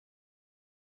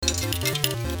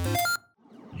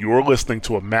You're listening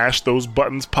to a Mash Those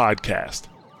Buttons podcast.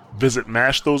 Visit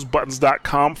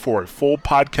mashthosebuttons.com for a full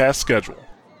podcast schedule.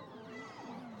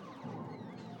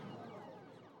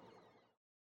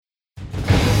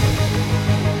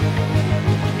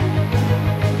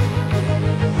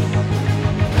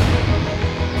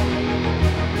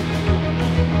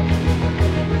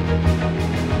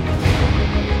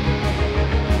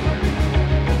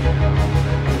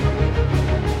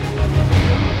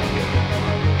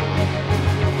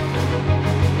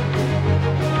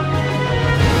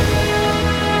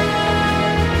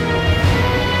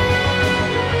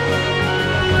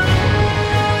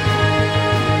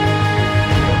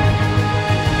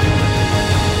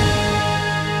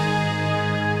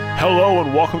 Hello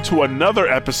and welcome to another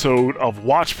episode of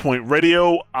Watchpoint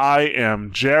Radio. I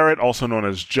am Jared, also known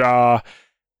as Ja,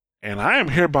 and I am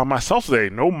here by myself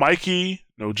today. No Mikey,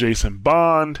 no Jason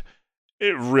Bond.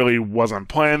 It really wasn't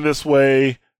planned this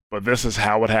way, but this is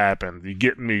how it happened. You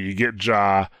get me, you get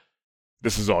Ja.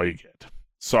 This is all you get.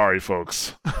 Sorry,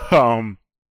 folks. I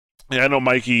know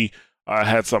Mikey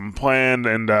had something planned,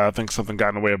 and I think something got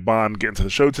in the way of Bond getting to the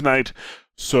show tonight.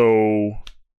 So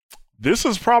this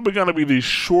is probably going to be the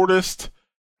shortest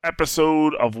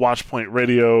episode of Watchpoint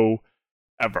Radio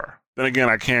ever. Then again,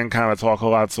 I can kind of talk a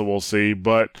lot, so we'll see.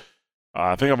 But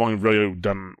I think I've only really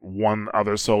done one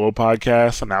other solo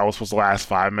podcast, and that was supposed to last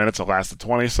 5 minutes. It lasted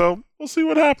 20, so we'll see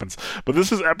what happens. But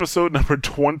this is episode number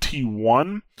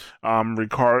 21,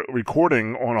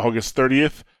 recording on August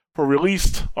 30th. For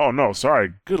released,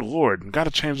 good lord, gotta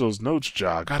change those notes,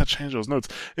 Ja, gotta change those notes.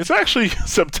 It's actually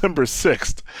September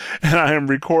 6th, and I'm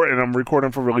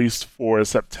recording for release for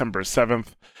September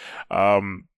 7th.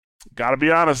 Gotta be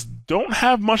honest, don't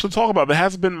have much to talk about. There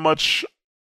hasn't been much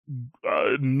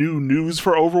new news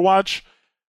for Overwatch.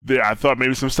 I thought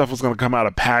maybe some stuff was gonna come out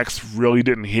of PAX, really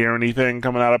didn't hear anything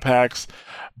coming out of PAX,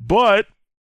 but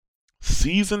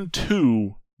Season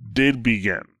 2 did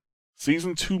begin.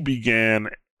 Season 2 began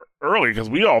early because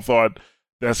we all thought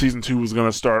that Season 2 was going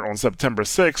to start on September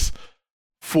 6th.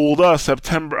 Fooled us.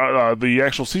 The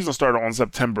actual season started on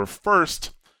September 1st,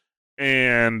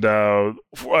 and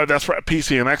that's for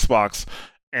PC and Xbox.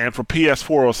 And for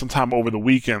PS4, it was sometime over the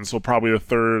weekend, so probably the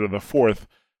 3rd or the 4th,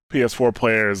 PS4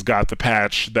 players got the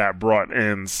patch that brought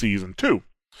in Season 2.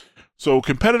 So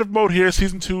competitive mode here,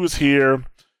 Season 2 is here.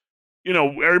 You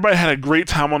know, everybody had a great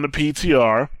time on the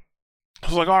PTR. I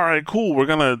was like, all right, cool. We're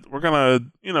gonna,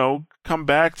 come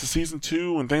back to Season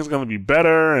 2 and things are gonna be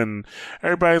better and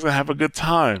everybody's gonna have a good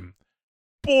time.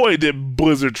 Boy, did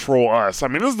Blizzard troll us. I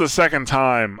mean, this is the second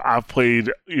time I've played,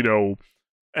 an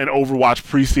Overwatch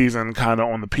preseason kind of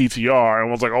on the PTR and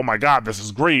was like, oh my god, this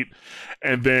is great.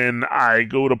 And then I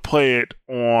go to play it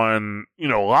on,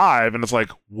 live and it's like,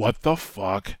 what the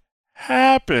fuck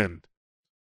happened?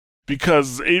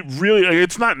 Because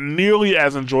it's not nearly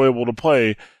as enjoyable to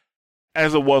play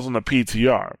as it was on the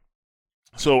PTR.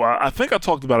 So I think I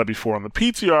talked about it before. On the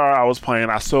PTR I was playing,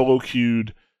 I solo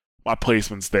queued my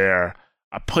placements there.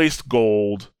 I placed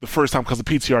gold the first time because the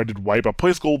PTR did wipe. I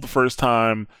placed gold the first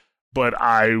time, but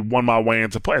I won my way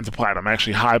into platinum,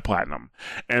 actually high platinum.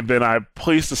 And then I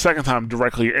placed the second time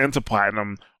directly into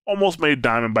platinum, almost made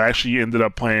diamond, but I actually ended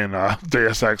up playing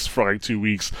Deus Ex for like 2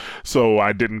 weeks, so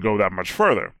I didn't go that much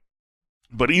further.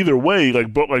 But either way,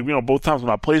 both times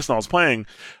when I placed and I was playing,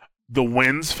 the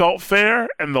wins felt fair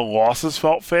and the losses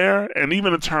felt fair, and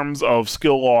even in terms of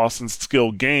skill loss and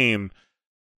skill gain,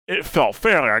 it felt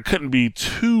fair. Like, I couldn't be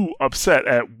too upset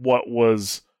at what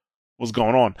was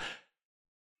going on.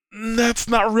 That's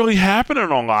not really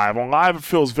happening on live. On live, it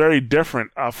feels very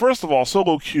different. First of all,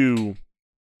 solo queue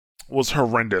was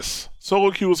horrendous.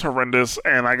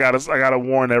 And I gotta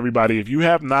warn everybody: if you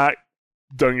have not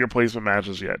done your placement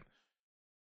matches yet,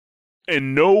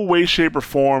 in no way, shape, or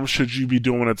form should you be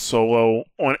doing it solo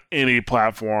on any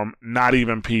platform, not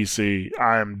even PC.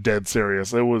 I am dead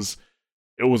serious. It was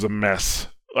a mess.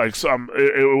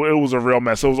 It was a real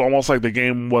mess. It was almost like the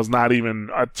game was not even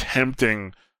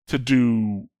attempting to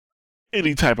do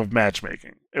any type of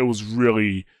matchmaking. It was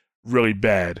really, really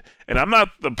bad. And I'm not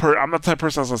the type of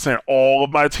person that's saying all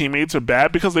of my teammates are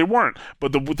bad, because they weren't.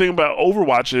 But the thing about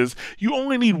Overwatch is you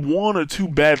only need one or two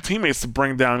bad teammates to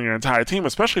bring down your entire team,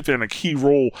 especially if they're in a key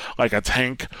role like a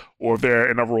tank or if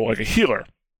they're in a role like a healer.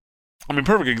 I mean,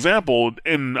 perfect example,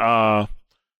 during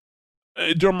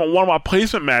one of my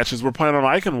placement matches, we're playing on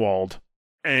Eichenwald,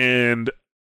 and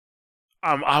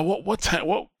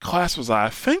what class was I? I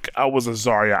think I was a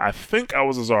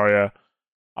Zarya.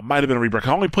 I might have been a Reaper.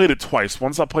 I only played it twice.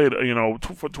 Once I played,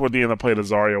 toward the end I played a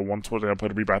Zarya. Once toward the end I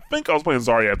played a Reaper. I think I was playing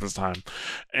Zarya at this time.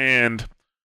 And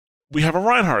we have a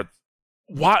Reinhardt.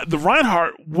 Why the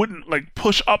Reinhardt wouldn't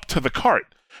push up to the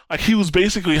cart? Like, he was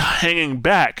basically hanging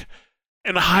back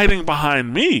and hiding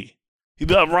behind me.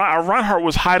 Reinhardt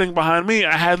was hiding behind me.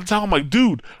 I had to tell him, like,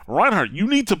 dude, Reinhardt, you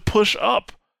need to push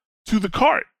up to the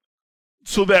cart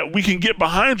so that we can get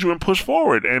behind you and push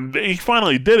forward. And he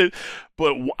finally did it,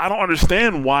 but I don't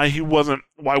understand why he wouldn't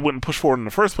push forward in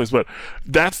the first place. But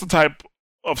that's the type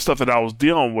of stuff that I was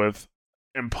dealing with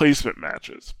in placement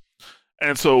matches.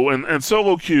 And so in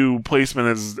solo queue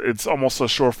placement it's almost a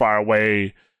surefire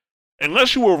way,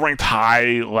 unless you were ranked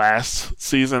high last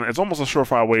season, it's almost a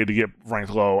surefire way to get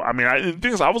ranked low. I mean, the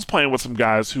thing is, I was playing with some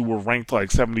guys who were ranked like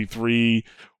 73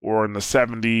 or in the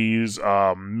 70s,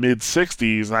 mid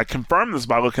 60s, and I confirmed this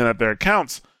by looking at their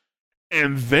accounts,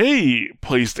 and they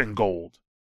placed in gold.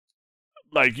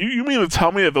 Like, you mean to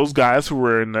tell me that those guys who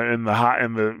were in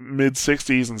the mid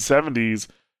 60s and 70s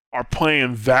are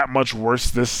playing that much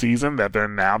worse this season that they're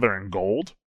in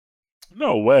gold?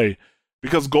 No way.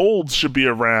 Because gold should be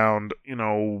around,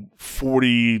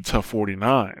 40 to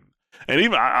 49. And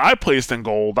even I placed in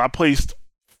gold. I placed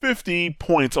 50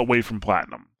 points away from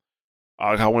platinum.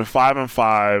 I went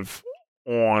 5-5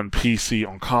 on PC.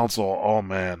 On console, oh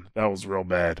man, that was real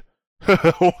bad.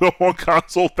 On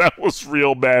console, that was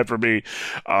real bad for me.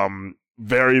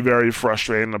 Very, very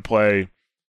frustrating to play.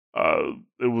 I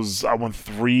went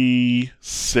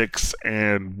 3-6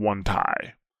 and 1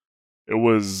 tie. It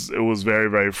was very,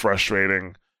 very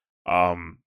frustrating. I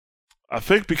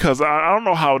think because I don't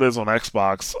know how it is on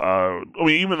Xbox. I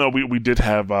mean, even though we did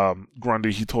have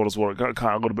Grundy, he told us a little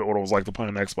bit what it was like to play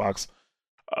on Xbox.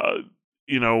 With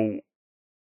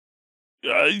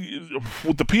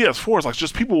the PS4, it's like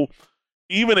just people,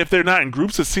 even if they're not in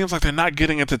groups, it seems like they're not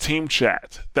getting into team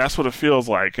chat. That's what it feels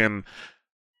like. And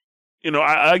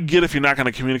I get if you're not going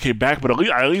to communicate back, but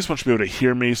I at least want you to be able to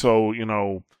hear me. So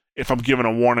if I'm giving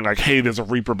a warning like, hey, there's a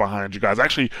Reaper behind you guys.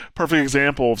 Actually, perfect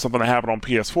example of something that happened on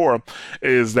PS4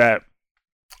 is that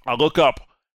I look up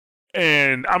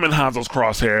and I'm in Hanzo's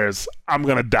crosshairs. I'm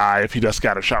going to die if he just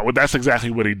got a shot. Well, that's exactly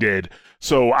what he did.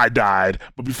 So I died.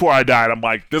 But before I died, I'm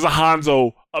like, there's a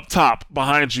Hanzo up top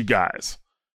behind you guys.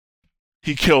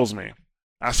 He kills me.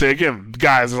 I say again,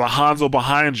 guys, there's a Hanzo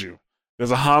behind you.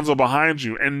 There's a Hanzo behind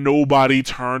you. And nobody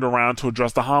turned around to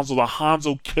address the Hanzo. The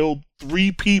Hanzo killed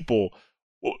 3 people.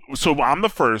 So I'm the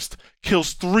first,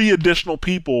 kills 3 additional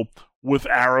people with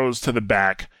arrows to the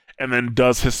back, and then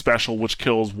does his special, which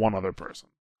kills 1 other person.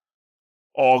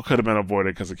 All could have been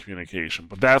avoided because of communication.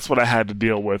 But that's what I had to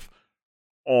deal with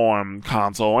on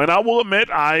console. And I will admit,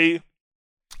 I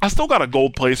still got a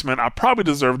gold placement. I probably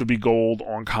deserve to be gold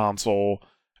on console,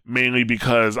 mainly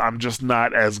because I'm just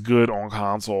not as good on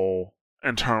console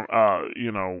as I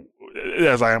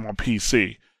am on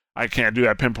PC. I can't do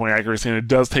that pinpoint accuracy, and it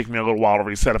does take me a little while to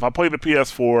reset. If I play the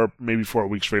PS4 maybe for a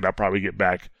week straight, I'll probably get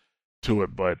back to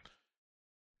it. But,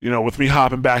 with me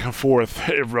hopping back and forth,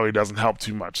 it really doesn't help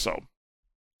too much. So,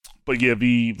 but yeah,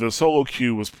 the solo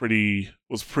queue was pretty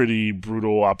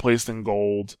brutal. I placed in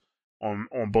gold on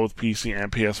both PC and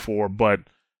PS4. But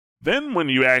then when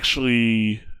you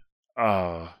actually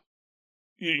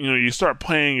you start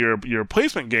playing your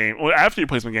placement game. Well, after your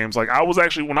placement games, like I was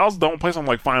actually, when I was done with placement,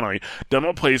 I'm like, finally done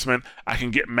with placement. I can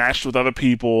get matched with other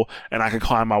people and I can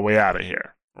climb my way out of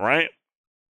here. Right?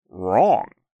 Wrong.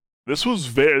 This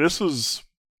was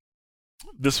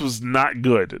not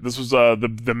good. This was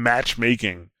the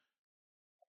matchmaking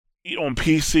on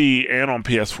PC and on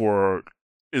PS4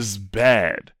 is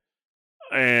bad.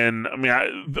 And I mean,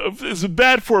 it's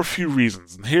bad for a few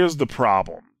reasons. And here's the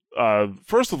problem.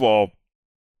 First of all,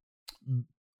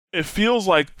 it feels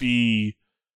like the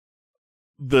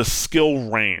skill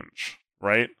range,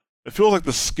 right? It feels like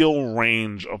the skill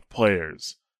range of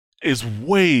players is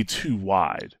way too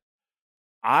wide.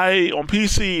 On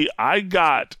PC, I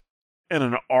got in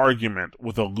an argument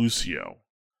with a Lucio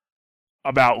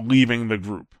about leaving the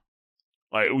group.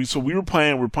 We were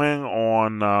playing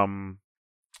on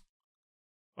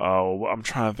I'm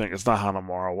trying to think. It's not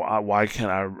Hanamura. Why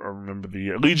can't I remember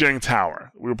the Lijiang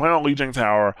Tower? We were playing on Lijiang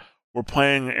Tower. We're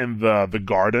playing in the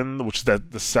garden, which is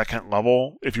the second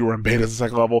level. If you were in beta, it's the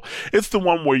second level. It's the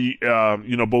one where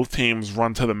you both teams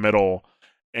run to the middle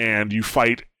and you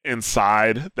fight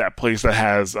inside that place that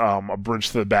has a bridge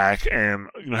to the back and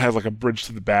has like a bridge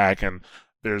to the back and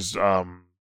there's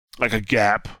like a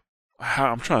gap.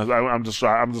 I'm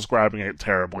describing it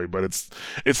terribly, but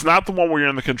it's not the one where you're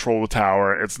in the control of the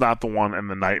tower. It's not the one in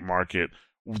the night market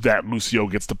that Lucio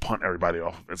gets to punt everybody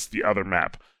off of. It's the other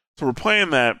map. So we're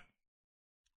playing that.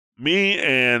 Me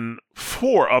and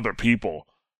 4 other people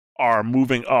are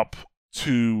moving up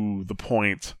to the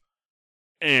point,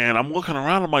 and I'm looking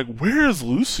around. I'm like, where is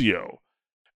Lucio?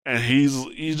 and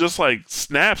he just like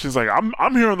snaps. He's like,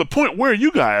 I'm here on the point. Where are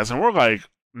you guys? And we're like,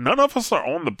 none of us are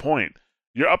on the point.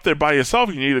 You're up there by yourself.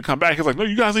 You need to come back. He's like, no,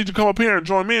 you guys need to come up here and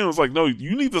join me. And it's like, no,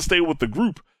 you need to stay with the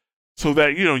group so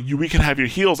that we can have your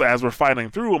heals as we're fighting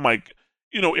through. I'm like,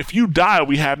 if you die,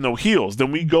 we have no heals.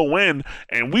 Then we go in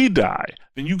and we die.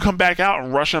 Then you come back out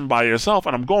and rush in by yourself.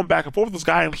 And I'm going back and forth with this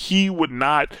guy, and he would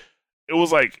not. It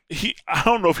was like I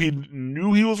don't know if he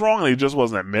knew he was wrong and he just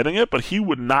wasn't admitting it, but he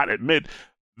would not admit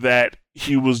that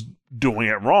he was doing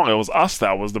it wrong. It was us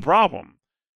that was the problem.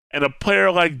 And a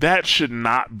player like that should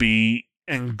not be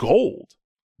in gold.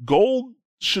 Gold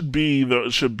should be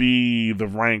the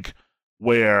rank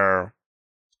where,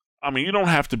 I mean, you don't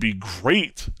have to be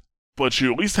great, but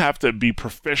you at least have to be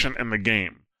proficient in the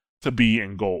game to be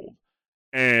in gold.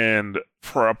 And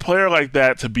for a player like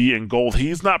that to be in gold,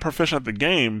 he's not proficient at the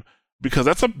game because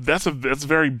that's a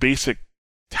very basic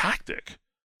tactic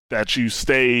that you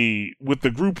stay with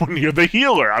the group when you're the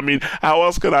healer. I mean, how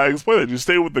else could I explain it? You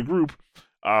stay with the group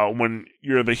when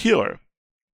you're the healer.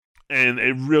 And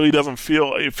it really doesn't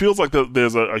feel, it feels like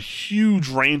there's a huge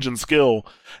range in skill,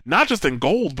 not just in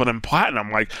gold, but in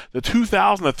platinum. Like the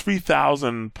 2,000 to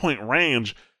 3,000 point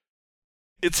range,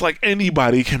 it's like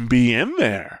anybody can be in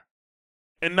there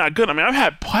and not good. I mean, I've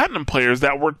had platinum players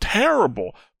that were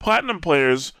terrible. Platinum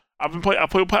players, I've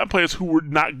played platinum players who were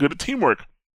not good at teamwork,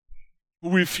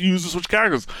 who refused to switch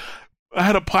characters. I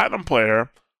had a platinum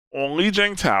player on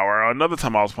Lijiang Tower, another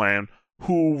time I was playing,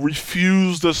 who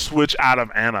refused to switch out of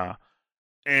Ana.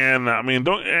 And, I mean,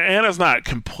 Ana's not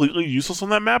completely useless on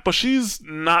that map, but she's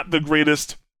not the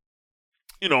greatest,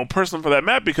 person for that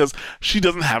map because she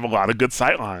doesn't have a lot of good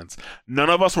sightlines.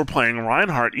 None of us were playing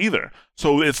Reinhardt either.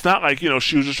 So it's not like,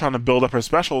 she was just trying to build up her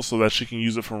special so that she can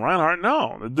use it for Reinhardt.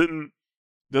 No, it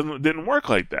didn't work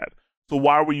like that. So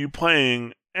why were you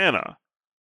playing Ana?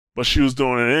 But she was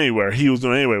doing it anyway. He was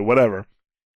doing it anyway, whatever.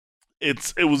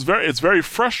 It's very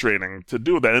frustrating to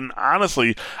do that. And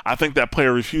honestly, I think that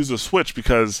player refused to switch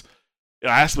because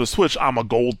I asked him to switch. I'm a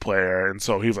gold player. And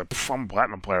so he was like, I'm a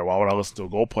platinum player. Why would I listen to a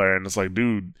gold player? And it's like,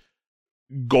 dude,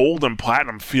 gold and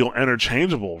platinum feel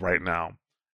interchangeable right now.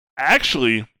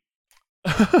 Actually,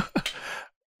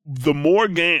 the more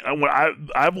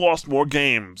I've lost more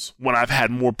games when I've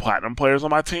had more platinum players on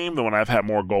my team than when I've had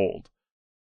more gold.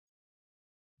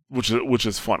 Which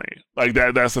is funny. Like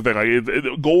that's the thing.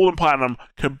 Like gold and platinum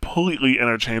completely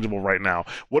interchangeable right now.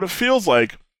 What it feels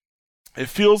like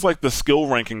the skill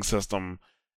ranking system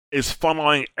is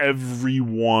funneling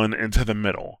everyone into the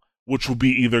middle, which will be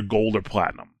either gold or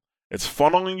platinum. It's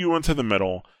funneling you into the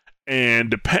middle,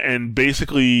 and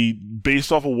basically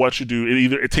based off of what you do,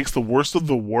 it takes the worst of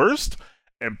the worst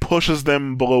and pushes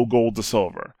them below gold to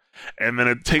silver, and then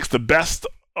it takes the best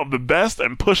of the best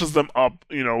and pushes them up,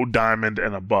 diamond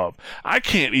and above. I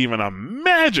can't even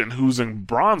imagine who's in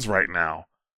bronze right now.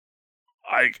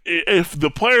 Like, if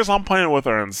the players I'm playing with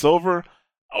are in silver,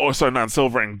 not in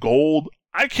silver, in gold,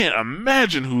 I can't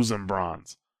imagine who's in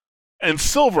bronze. And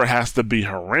silver has to be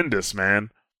horrendous, man.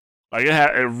 Like,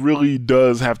 it really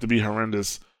does have to be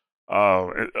horrendous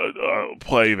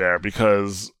play there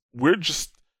because we're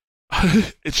just,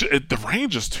 the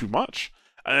range is too much.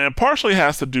 And it partially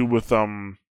has to do with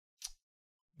the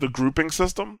grouping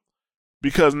system,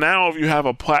 because now if you have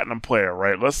a platinum player,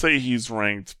 right, let's say he's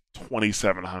ranked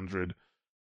 2,700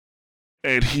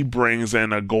 and he brings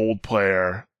in a gold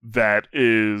player that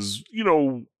is,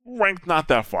 ranked not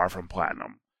that far from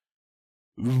platinum.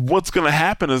 What's going to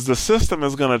happen is the system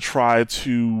is going to try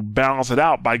to balance it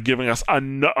out by giving us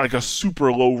a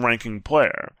super low ranking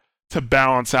player to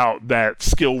balance out that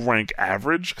skill rank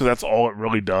average, because that's all it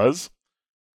really does.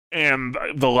 And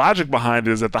the logic behind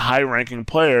it is that the high-ranking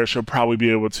player should probably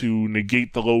be able to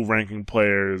negate the low-ranking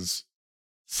player's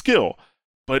skill.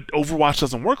 But Overwatch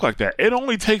doesn't work like that. It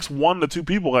only takes 1 to 2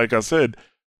 people, like I said.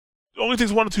 It only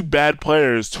takes 1 to 2 bad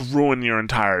players to ruin your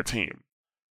entire team.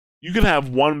 You can have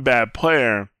one bad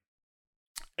player,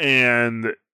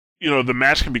 and, the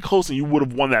match can be close, and you would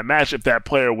have won that match if that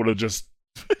player would have just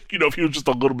if he was just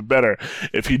a little bit better,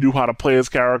 if he knew how to play his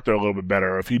character a little bit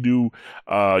better, if he knew,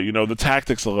 the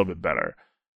tactics a little bit better.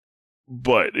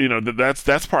 But,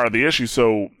 that's part of the issue.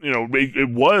 So, it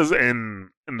was in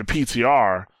the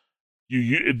PTR,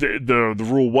 the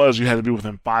rule was you had to be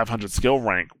within 500 skill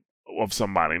rank of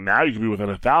somebody. Now you can be within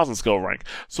 1,000 skill rank.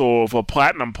 So if a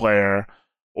platinum player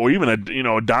or even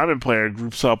a diamond player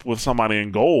groups up with somebody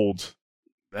in gold,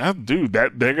 they're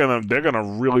gonna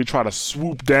really try to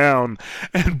swoop down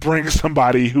and bring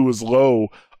somebody who is low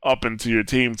up into your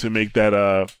team to make that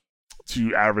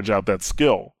to average out that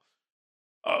skill.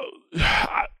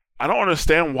 I don't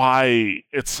understand why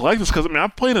it's like this, because I mean,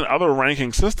 I've played in other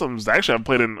ranking systems. Actually, I've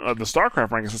played in the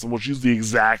StarCraft ranking system, which use the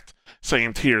exact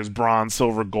same tiers: bronze,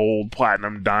 silver, gold,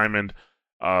 platinum, diamond,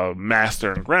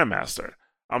 master, and grandmaster.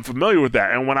 I'm familiar with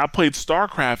that. And when I played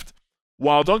StarCraft,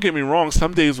 while don't get me wrong,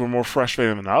 some days were more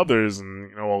frustrating than others,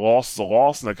 and a loss is a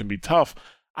loss, and that can be tough.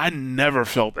 I never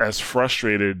felt as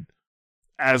frustrated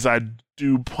as I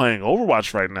do playing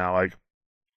Overwatch right now. Like,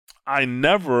 I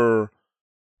never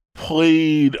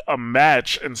played a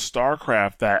match in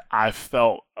StarCraft that I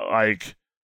felt like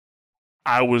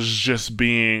I was just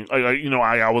being,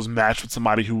 I was matched with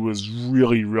somebody who was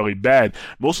really, really bad.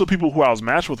 Most of the people who I was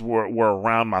matched with were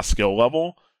around my skill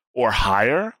level or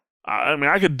higher. I mean,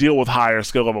 I could deal with higher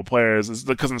skill level players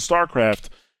because in StarCraft,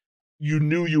 you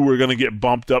knew you were going to get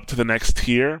bumped up to the next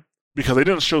tier because they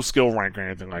didn't show skill rank or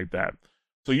anything like that.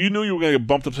 So you knew you were going to get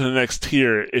bumped up to the next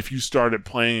tier if you started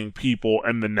playing people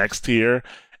in the next tier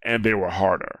and they were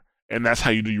harder. And that's how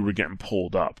you knew you were getting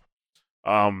pulled up.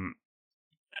 And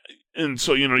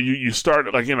so, you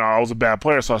started, I was a bad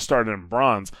player, so I started in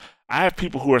bronze. I have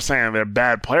people who are saying they're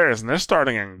bad players and they're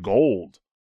starting in gold.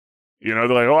 They're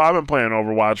like, oh, I've been playing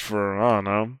Overwatch for, I don't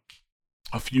know,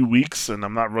 a few weeks and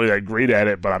I'm not really that great at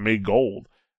it, but I made gold.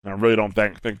 And I really don't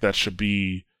think that should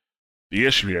be the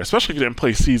issue here, especially if you didn't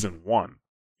play season 1.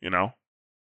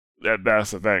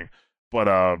 That's the thing.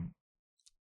 But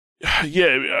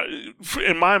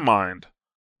in my mind,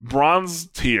 bronze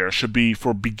tier should be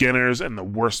for beginners and the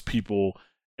worst people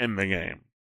in the game.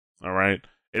 All right,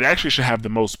 it actually should have the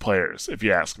most players, if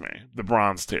you ask me. The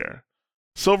bronze tier.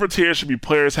 Silver tier should be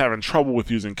players having trouble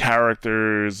with using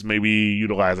characters, maybe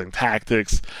utilizing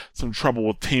tactics, some trouble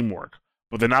with teamwork.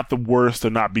 But they're not the worst,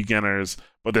 they're not beginners,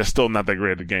 but they're still not that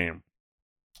great at the game.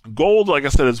 Gold, like I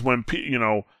said, is when,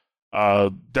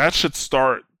 that should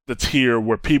start the tier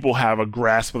where people have a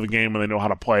grasp of the game and they know how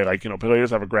to play. Like, players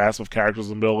have a grasp of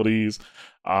characters' abilities,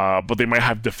 but they might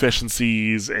have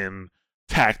deficiencies in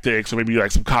tactics or maybe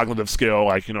like some cognitive skill,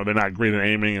 like, they're not great at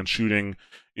aiming and shooting.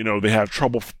 They have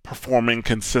trouble performing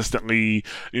consistently.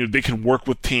 They can work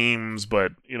with teams,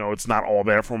 but, it's not all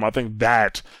there for them. I think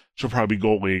that should probably be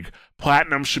Gold League.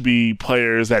 Platinum should be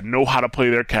players that know how to play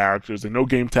their characters. They know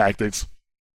game tactics.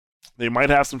 They might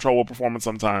have some trouble with performance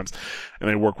sometimes, and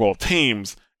they work well with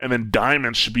teams. And then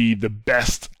Diamond should be the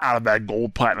best out of that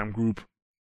Gold Platinum group.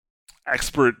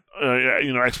 Expert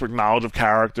knowledge of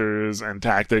characters and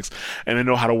tactics, and they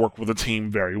know how to work with a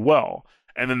team very well.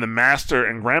 And then the Master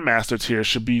and Grandmaster tier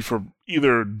should be for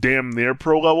either damn near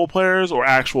pro level players or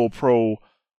actual pro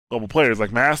level players.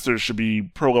 Like, Masters should be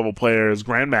pro level players,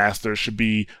 Grandmasters should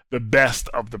be the best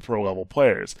of the pro level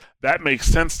players. That makes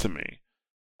sense to me.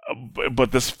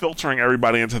 But this filtering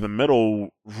everybody into the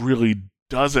middle really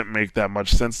doesn't make that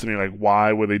much sense to me. Like,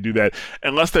 why would they do that?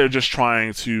 Unless they're just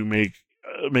trying to make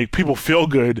people feel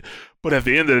good. But at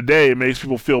the end of the day, it makes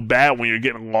people feel bad when you're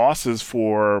getting losses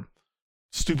for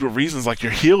stupid reasons, like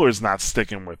your healer's not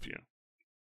sticking with you.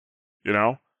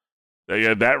 Yeah,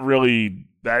 that really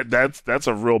that's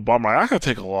a real bummer. I could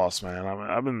take a loss, man.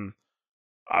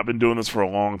 I've been doing this for a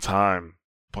long time,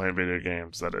 playing video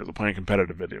games. That is, playing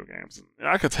competitive video games.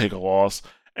 I could take a loss,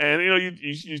 and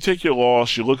you take your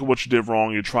loss, you look at what you did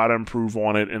wrong, you try to improve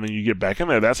on it, and then you get back in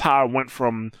there. That's how I went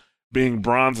from being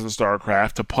bronze in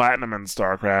StarCraft to platinum in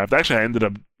StarCraft. Actually, I ended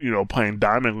up playing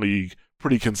Diamond League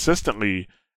pretty consistently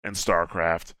in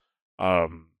StarCraft.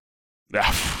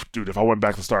 Dude, if I went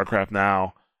back to StarCraft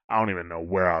now, I don't even know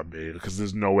where I'd be because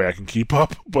there's no way I can keep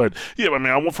up. But yeah, I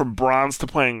mean, I went from bronze to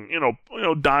playing,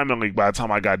 Diamond League by the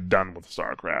time I got done with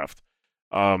StarCraft.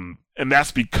 And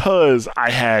that's because I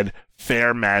had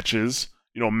fair matches,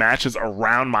 matches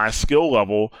around my skill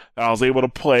level that I was able to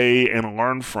play and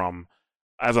learn from,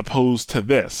 as opposed to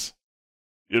this.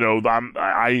 When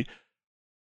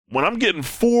I'm getting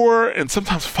 4 and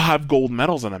sometimes 5 gold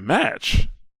medals in a match,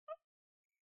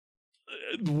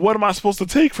 what am I supposed to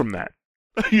take from that?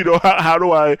 How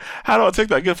do I take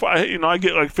that? I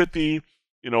get like 50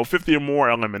 or more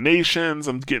eliminations.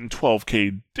 I'm getting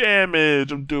 12k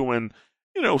damage. I'm doing,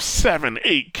 7,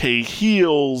 8k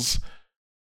heals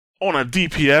on a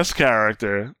DPS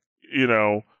character,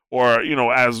 or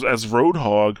as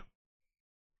Roadhog.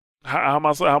 How am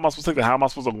I supposed to take that? How am I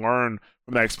supposed to learn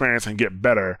from that experience and get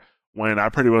better when I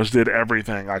pretty much did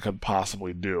everything I could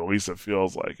possibly do? At least it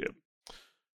feels like it.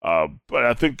 But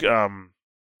I think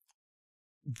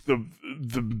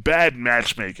the bad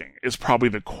matchmaking is probably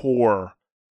the core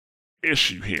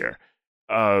issue here.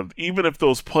 Even if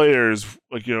those players,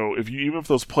 even if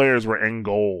those players were in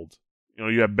gold,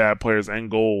 you have bad players in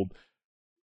gold,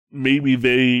 maybe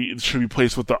they should be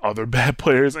placed with the other bad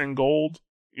players in gold,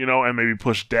 and maybe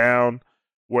pushed down.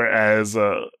 Whereas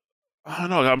I don't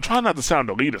know. I'm trying not to sound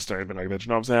elitist or anything like that. You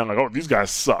know what I'm saying? Like, oh, these guys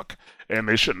suck and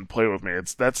they shouldn't play with me.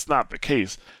 That's not the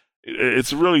case.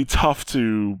 It's really tough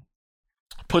to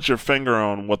put your finger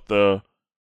on what the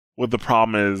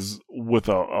problem is with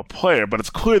a player, but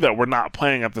it's clear that we're not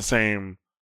playing at the same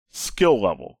skill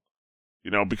level.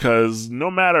 Because no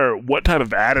matter what type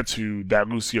of attitude that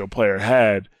Lucio player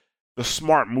had, the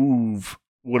smart move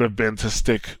would have been to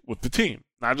stick with the team.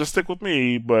 Not just stick with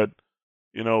me, but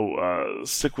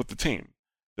stick with the team.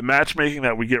 The matchmaking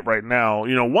that we get right now,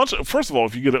 first of all,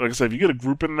 if you get, like I said, if you get a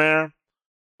group in there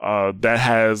that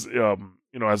has,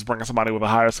 as bringing somebody with a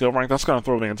higher skill rank, that's going to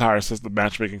throw the entire system,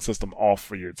 matchmaking system, off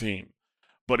for your team.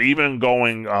 But even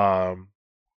going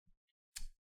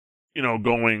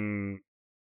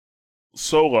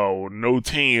solo, no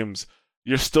teams,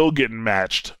 you're still getting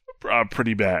matched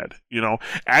pretty bad.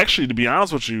 Actually, to be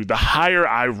honest with you, the higher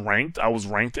I was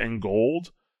ranked in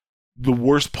gold, the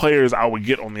worst players I would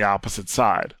get on the opposite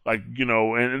side. Like,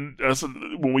 and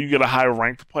when you get a higher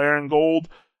ranked player in gold,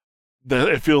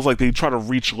 it feels like they try to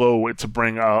reach low to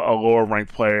bring a lower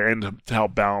ranked player in to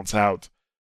help balance out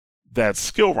that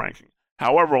skill ranking.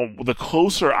 However, the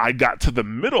closer I got to the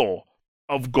middle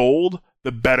of gold,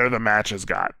 the better the matches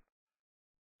got.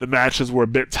 The matches were a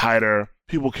bit tighter,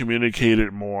 people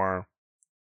communicated more,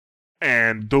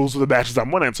 and those are the matches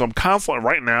I'm winning. So I'm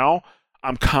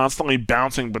constantly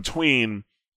bouncing between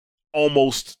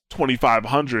almost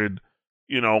 2,500,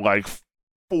 like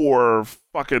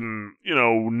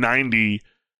 90,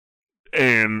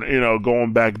 and,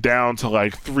 going back down to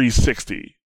like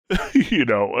 360,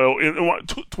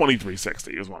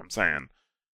 2360 is what I'm saying.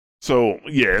 So,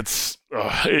 yeah, it's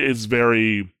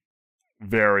very,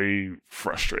 very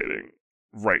frustrating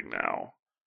right now.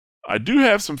 I do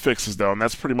have some fixes, though, and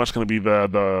that's pretty much going to be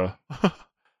the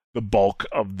the bulk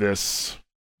of this,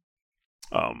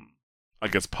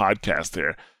 podcast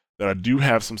here. That I do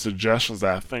have some suggestions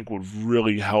that I think would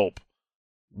really help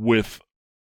with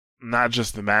not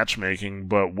just the matchmaking,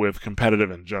 but with competitive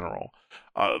in general.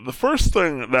 The first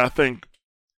thing that I think,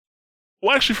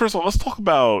 first of all, let's talk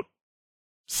about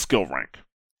skill rank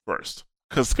first,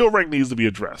 because skill rank needs to be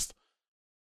addressed.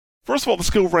 First of all, the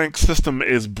skill rank system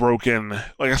is broken.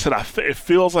 Like I said, it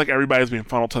feels like everybody's being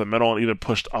funneled to the middle and either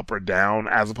pushed up or down,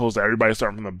 as opposed to everybody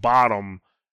starting from the bottom,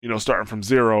 starting from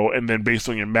 0, and then based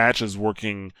on your matches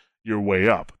working your way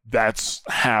up. That's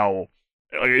how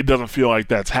it doesn't feel like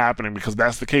that's happening, because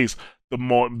that's the case. The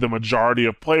majority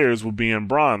of players will be in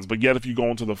bronze, but yet if you go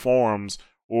into the forums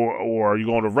or you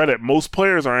go into Reddit, most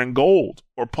players are in gold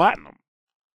or platinum.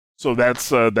 So that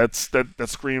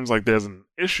screams like there's an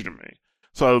issue to me.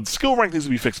 So skill rank needs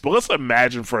to be fixed. But let's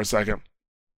imagine for a second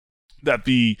that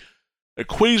the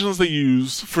equations they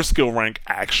use for skill rank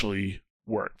actually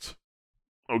worked.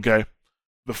 Okay?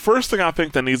 The first thing I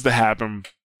think that needs to happen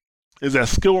is that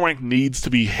skill rank needs to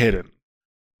be hidden.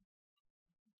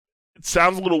 It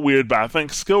sounds a little weird, but I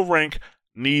think skill rank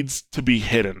needs to be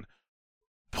hidden.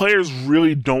 Players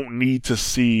really don't need to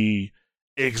see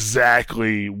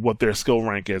exactly what their skill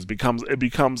rank is. It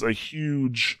becomes a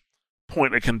huge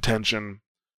point of contention.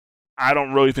 I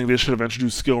don't really think they should have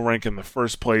introduced skill rank in the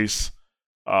first place,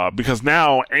 because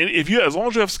now, as long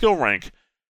as you have skill rank,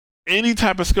 any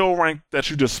type of skill rank that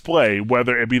you display,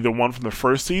 whether it be the one from the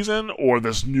first season or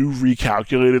this new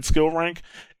recalculated skill rank,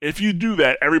 if you do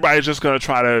that, everybody's just going to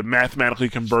try to mathematically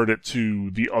convert it to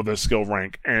the other skill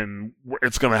rank, and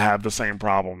it's going to have the same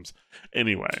problems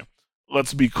anyway.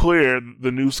 Let's be clear,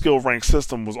 the new skill rank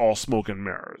system was all smoke and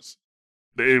mirrors.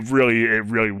 It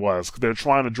really was. They're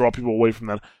trying to draw people away from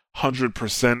that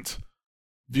 100%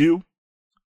 view,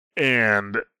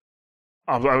 and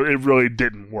it really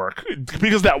didn't work,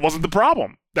 because that wasn't the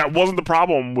problem. That wasn't the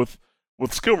problem with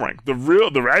skill rank.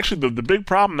 The big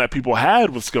problem that people had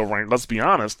with skill rank, let's be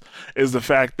honest, is the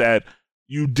fact that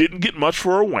you didn't get much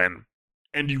for a win,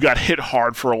 and you got hit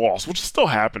hard for a loss, which is still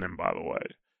happening, by the way.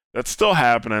 That's still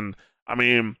happening. I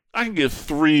mean, I can get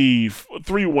three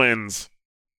wins,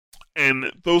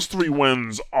 and those 3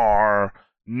 wins are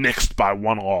nixed by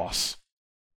 1 loss.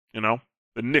 They're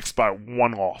nixed by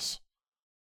 1 loss.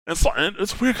 And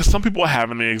it's weird, because some people are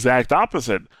having the exact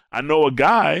opposite. I know a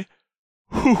guy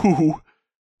who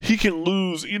he can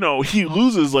lose, he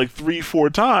loses like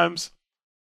 3-4 times,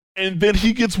 and then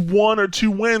he gets 1 or 2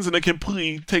 wins, and it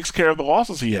completely takes care of the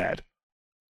losses he had.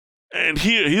 And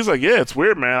he's like, yeah, it's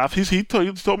weird, man. He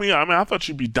told me, I thought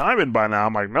you'd be diamond by now.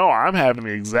 I'm like, no, I'm having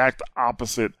the exact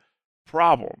opposite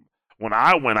problem. When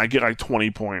I win, I get like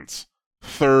 20 points,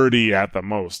 30 at the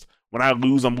most. When I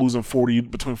lose, I'm losing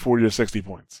between 40 to 60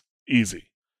 points, easy.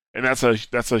 And that's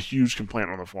a huge complaint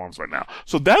on the forums right now.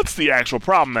 So that's the actual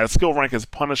problem, that skill rank is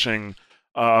punishing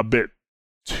a bit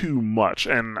too much.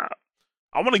 And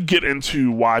I want to get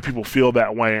into why people feel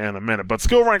that way in a minute. But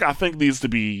skill rank, I think, needs to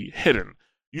be hidden.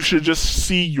 You should just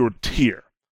see your tier.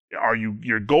 Are you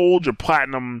your gold, your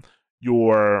platinum,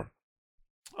 your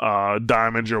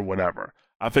diamond, or whatever?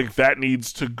 I think that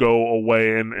needs to go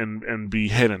away and be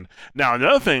hidden. Now,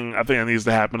 another thing I think that needs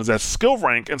to happen is that skill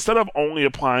rank, instead of only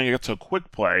applying it to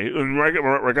quick play, and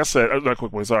like I said, not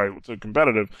quick play, sorry, to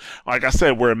competitive, like I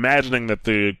said, we're imagining that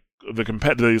the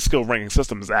skill ranking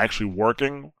system is actually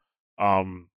working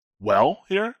well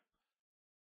here.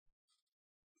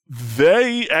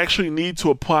 They actually need to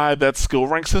apply that skill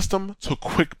rank system to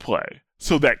quick play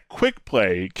so that quick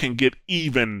play can get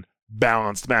even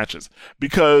balanced matches.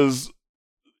 Because,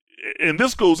 and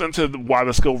this goes into why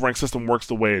the skill rank system works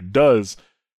the way it does,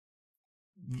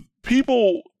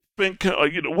 people think,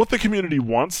 what the community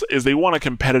wants is they want a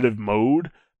competitive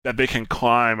mode that they can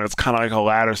climb, and it's kind of like a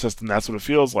ladder system. That's what it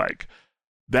feels like.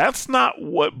 That's not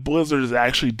what Blizzard is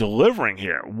actually delivering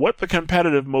here. What the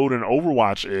competitive mode in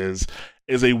Overwatch is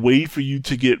a way for you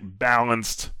to get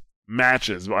balanced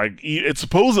matches. Like, it's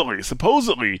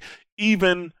supposedly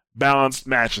even balanced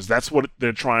matches. That's what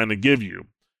they're trying to give you.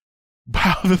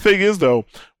 But the thing is, though,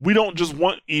 we don't just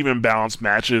want even balanced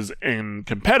matches in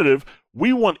competitive.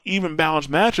 We want even balanced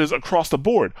matches across the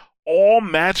board. All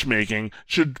matchmaking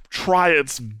should try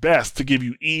its best to give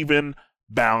you even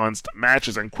balanced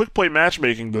matches, and quick play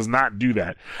matchmaking does not do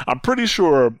that. I'm pretty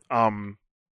sure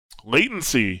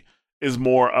latency is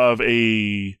more of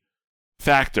a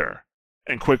factor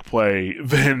in quick play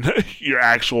than your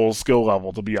actual skill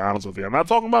level, to be honest with you. I'm not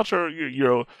talking about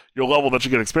your level that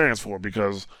you get experience for,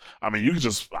 because I mean,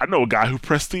 I know a guy who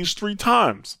prestige 3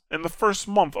 times in the first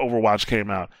month Overwatch came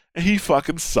out, and he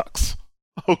fucking sucks.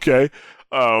 Okay?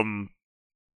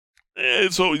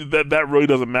 So that really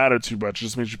doesn't matter too much. It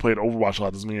just means you played Overwatch a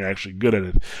lot. Doesn't mean you're actually good at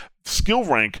it. Skill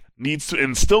rank needs to,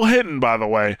 and still hidden, by the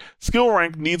way, skill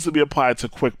rank needs to be applied to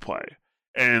quick play.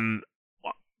 And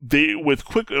when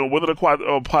it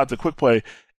applied to quick play,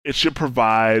 it should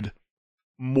provide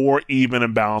more even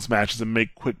and balanced matches and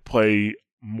make quick play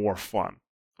more fun.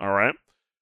 All right?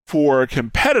 For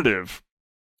competitive,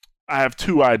 I have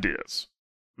 2 ideas,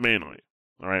 mainly.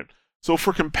 All right? So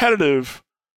for competitive,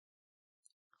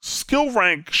 skill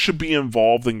rank should be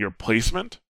involved in your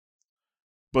placement,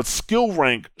 but skill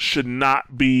rank should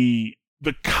not be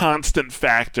the constant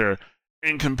factor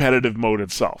in competitive mode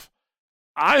itself.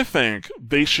 I think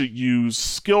they should use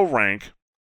skill rank.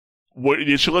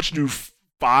 They should let you do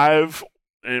 5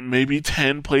 and maybe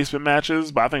 10 placement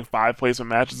matches, but I think 5 placement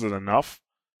matches is enough.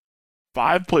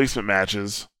 5 placement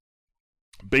matches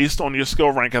based on your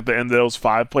skill rank at the end of those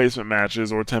 5 placement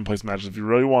matches, or 10 placement matches if you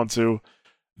really want to.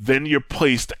 Then you're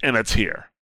placed in a tier,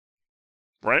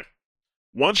 right?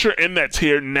 Once you're in that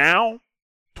tier, now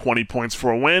 20 points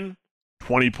for a win,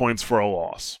 20 points for a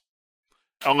loss.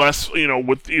 Unless,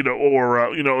 with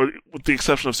the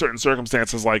exception of certain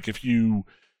circumstances, like if you,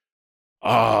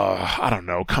 I don't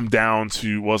know, come down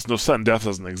to, well, no, sudden death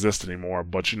doesn't exist anymore,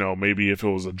 but, maybe if it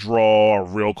was a draw or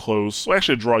real close, well,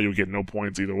 actually a draw, you would get no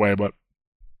points either way, but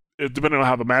depending on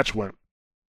how the match went,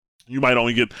 you might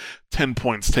only get 10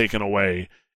 points taken away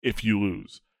if you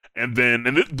lose. And then,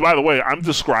 by the way, I'm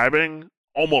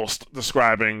almost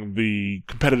describing the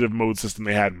competitive mode system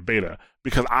they had in beta,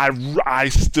 because I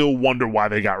still wonder why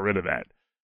they got rid of that.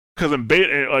 Because in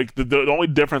beta, like the only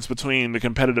difference between the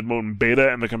competitive mode in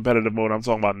beta and the competitive mode I'm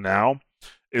talking about now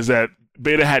is that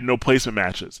beta had no placement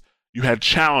matches. You had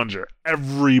Challenger.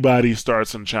 Everybody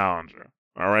starts in Challenger.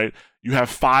 All right? You have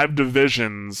 5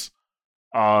 divisions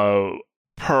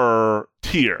per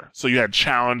tier. So you had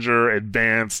Challenger,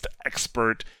 Advanced,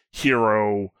 Expert,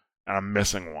 Hero, and I'm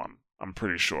missing one, I'm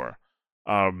pretty sure.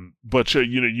 But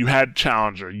you had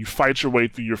Challenger. You fight your way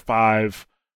through your 5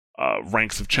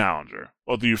 ranks of Challenger,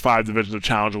 or through your 5 divisions of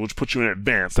Challenger, which puts you in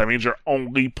Advanced. That means you're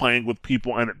only playing with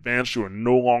people in Advanced. You are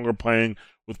no longer playing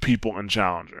with people in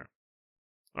Challenger.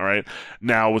 All right.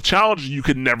 Now with Challenger, you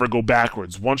could never go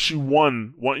backwards. Once you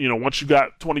once you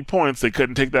got 20 points, they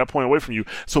couldn't take that point away from you.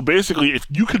 So basically, if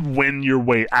you could win your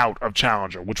way out of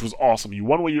Challenger, which was awesome, you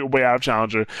won your way out of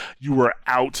Challenger, you were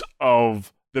out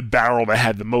of the barrel that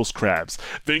had the most crabs.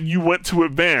 Then you went to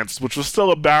Advanced, which was still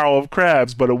a barrel of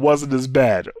crabs, but it wasn't as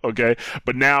bad. Okay.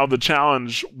 But now the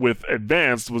challenge with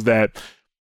Advanced was that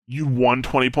you won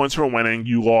 20 points for winning,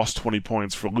 you lost 20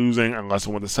 points for losing, unless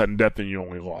it went to sudden death, and you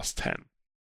only lost 10.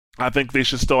 I think they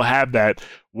should still have that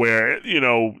where,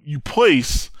 you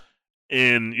place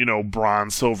in,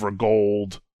 bronze, silver,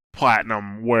 gold,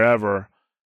 platinum, wherever,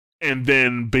 and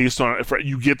then based on if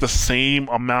you get the same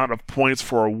amount of points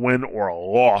for a win or a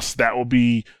loss. That will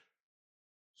be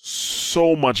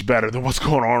so much better than what's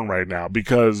going on right now,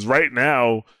 because right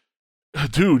now,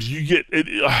 dude, you get it.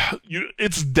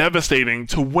 It's devastating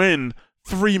to win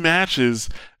 3 matches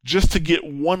just to get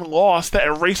 1 loss that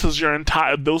erases your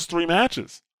entire those 3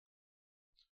 matches.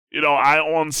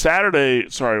 On Saturday,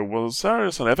 was Saturday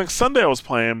or Sunday? I think Sunday I was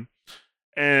playing,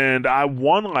 and I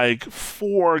won like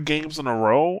 4 games in a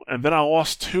row, and then I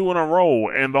lost 2 in a row,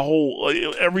 and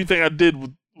everything I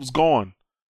did was gone.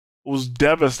 It was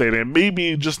devastating. It made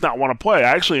me just not want to play.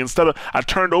 I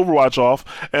turned Overwatch off,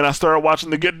 and I started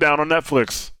watching The Get Down on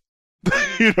Netflix.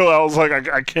 I was like,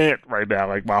 I can't right now.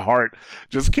 Like, my heart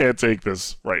just can't take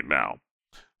this right now.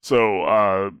 So,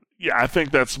 I think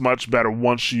that's much better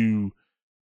once you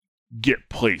get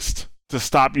placed, to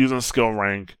stop using skill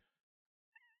rank.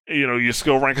 Your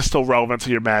skill rank is still relevant to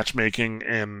your matchmaking,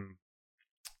 and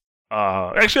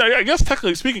actually, I guess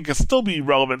technically speaking, can still be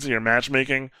relevant to your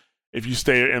matchmaking if you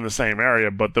stay in the same area.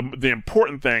 But the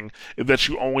important thing is that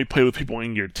you only play with people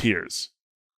in your tiers.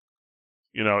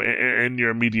 In your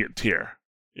immediate tier.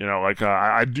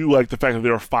 I do like the fact that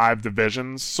there are 5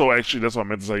 divisions. So actually, that's what I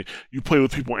meant to say. You play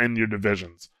with people in your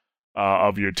divisions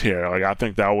of your tier. Like, I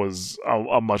think that was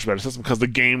a much better system, because the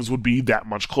games would be that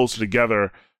much closer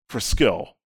together for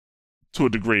skill to a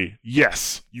degree.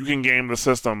 Yes, you can game the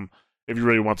system if you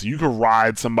really want to. You can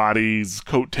ride somebody's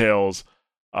coattails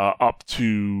up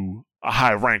to a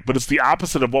high rank, but it's the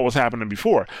opposite of what was happening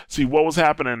before. See, what was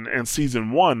happening in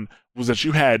Season 1 was that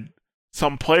you had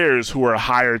some players who were a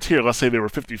higher tier, let's say they were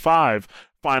 55,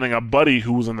 finding a buddy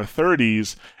who was in the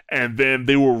 30s, and then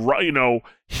they were,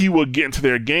 he would get into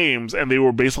their games, and they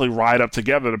would basically ride up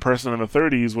together. The person in the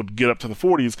 30s would get up to the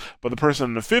 40s, but the person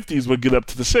in the 50s would get up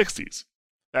to the 60s.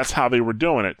 That's how they were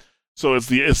doing it. So it's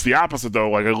the opposite, though.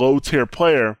 Like, a low-tier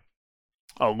player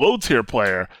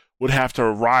would have to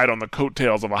ride on the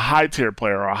coattails of a high-tier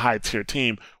player or a high-tier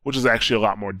team, which is actually a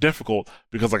lot more difficult,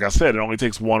 because, like I said, it only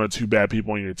takes 1 or 2 bad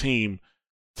people on your team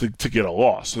to get a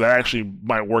loss. So that actually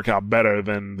might work out better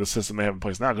than the system they have in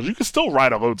place now, because you can still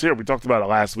ride a low tier. We talked about it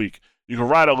last week. You can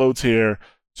ride a low tier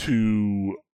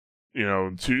to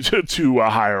a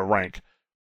higher rank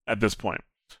at this point.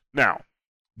 Now,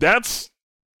 that's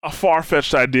a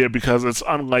far-fetched idea, because it's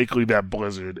unlikely that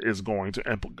Blizzard is going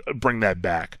to bring that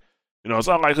back. It's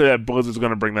unlikely that Blizzard's going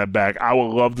to bring that back. I would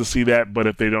love to see that, but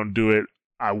if they don't do it,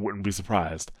 I wouldn't be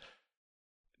surprised.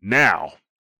 Now,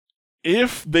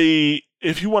 if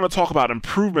you want to talk about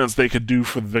improvements they could do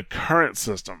for the current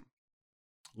system,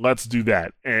 let's do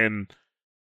that. And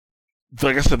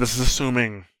like I said, this is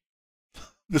assuming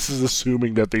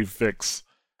that they fix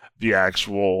the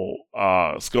actual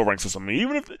skill rank system.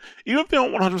 Even if they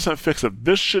don't 100% fix it,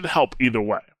 this should help either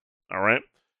way. All right.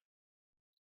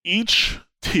 Each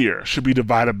tier should be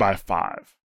divided by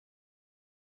 5.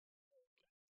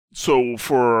 So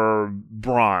for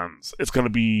bronze, it's going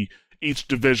to be, each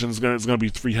division is going to be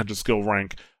 300 skill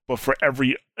rank. But for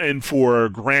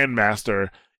Grandmaster,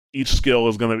 each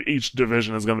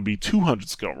division is going to be 200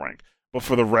 skill rank. But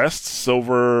for the rest,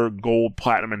 silver, gold,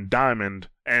 platinum, and diamond,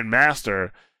 and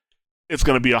master, it's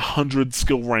going to be 100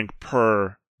 skill rank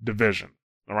per division.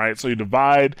 All right, so you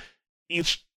divide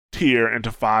each tier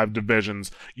into 5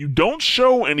 divisions. You don't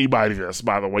show anybody this,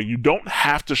 by the way. You don't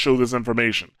have to show this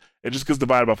information. It just gets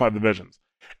divided by 5 divisions.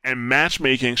 And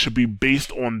matchmaking should be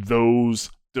based on those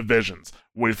divisions.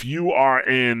 If you are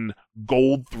in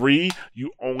gold 3,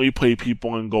 you only play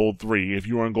people in gold 3. If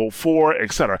you're in gold 4,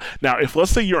 etc. Now,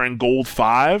 let's say you're in gold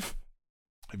 5,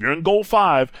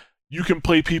 you can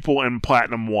play people in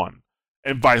platinum 1.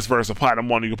 And vice versa, platinum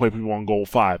 1, you can play people on gold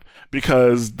 5.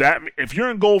 Because if you're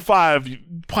in gold 5,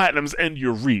 platinum's end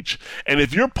your reach. And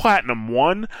if you're platinum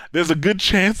 1, there's a good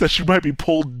chance that you might be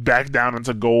pulled back down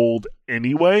into gold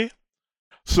anyway.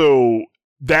 So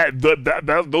those are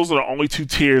the only 2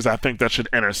 tiers I think that should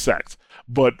intersect.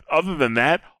 But other than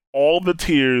that, all the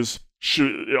tiers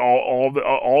should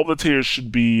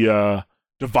be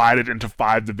divided into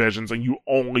 5 divisions, and you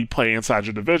only play inside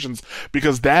your divisions,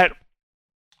 because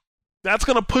that's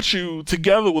going to put you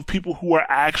together with people who are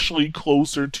actually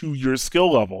closer to your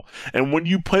skill level. And when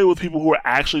you play with people who are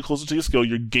actually closer to your skill,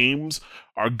 your games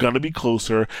are going to be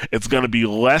closer. It's going to be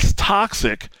less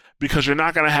toxic, because you're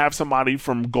not going to have somebody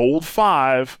from gold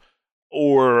 5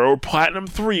 or platinum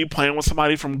 3 playing with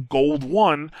somebody from gold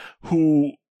 1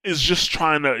 who is just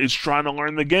trying to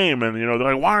learn the game. And, they're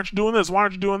like, why aren't you doing this? Why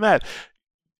aren't you doing that?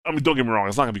 I mean, don't get me wrong.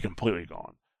 It's not going to be completely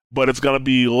gone. But it's going to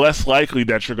be less likely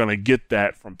that you're going to get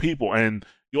that from people, and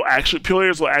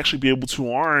players will actually be able to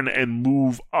learn and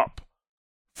move up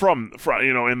from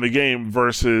in the game,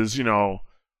 versus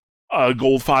a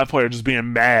gold 5 player just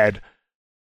being mad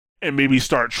and maybe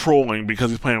start trolling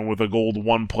because he's playing with a gold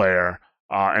 1 player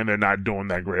and they're not doing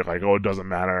that great. Like, oh, it doesn't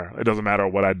matter. It doesn't matter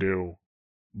what I do.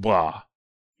 Blah.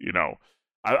 You know,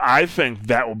 I think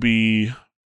that will be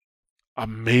a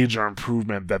major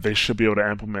improvement that they should be able to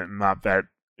implement, and not that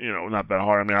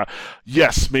hard. I mean,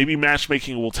 yes, maybe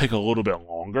matchmaking will take a little bit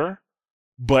longer,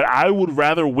 but I would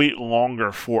rather wait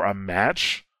longer for a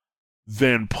match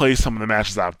than play some of the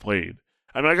matches I've played.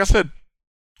 I mean, like I said,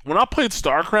 when I played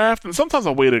StarCraft, and sometimes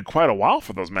I waited quite a while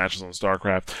for those matches on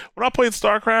StarCraft, when I played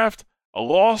StarCraft, a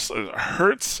loss, it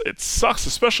hurts, it sucks,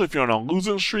 especially if you're on a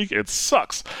losing streak, it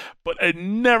sucks. But it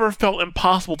never felt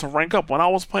impossible to rank up. When I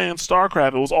was playing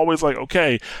StarCraft, it was always like,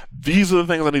 okay, these are the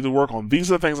things I need to work on.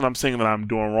 These are the things that I'm seeing that I'm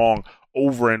doing wrong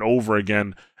over and over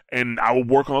again. And I will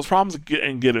work on those problems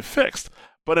and get it fixed.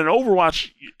 But in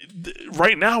Overwatch,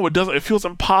 right now, it feels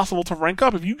impossible to rank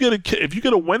up. If you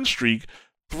get a win streak,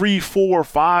 3, 4,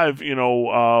 5,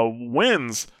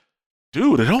 wins,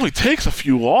 dude, it only takes a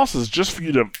few losses just for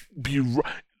you to be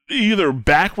either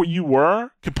back where you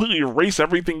were, completely erase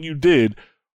everything you did,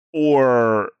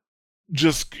 or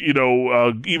just,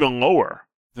 even lower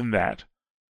than that.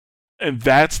 And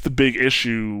that's the big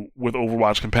issue with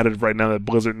Overwatch competitive right now that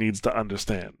Blizzard needs to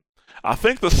understand. I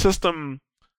think the system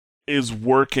is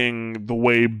working the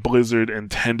way Blizzard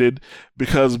intended,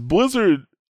 because Blizzard,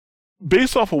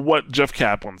 based off of what Jeff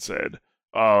Kaplan said,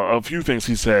 a few things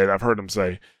he said, I've heard him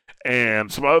say,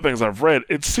 and some other things I've read,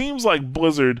 it seems like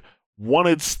Blizzard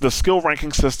wanted the skill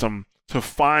ranking system to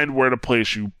find where to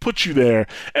place you, put you there,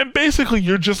 and basically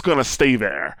you're just going to stay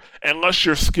there unless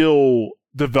your skill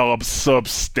develops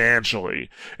substantially.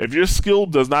 If your skill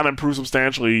does not improve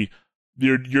substantially,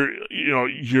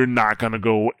 you're not going to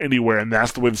go anywhere, and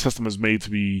that's the way the system was made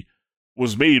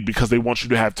because they want you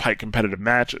to have tight competitive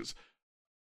matches.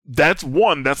 That's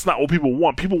not what people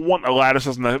want. People want a ladder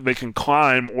system that they can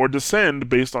climb or descend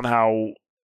based on how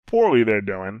poorly they're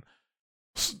doing.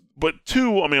 But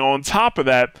two, I mean, on top of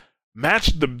that,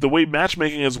 the way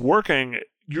matchmaking is working,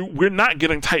 we're not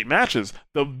getting tight matches.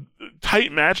 The tight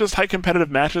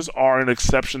competitive matches are an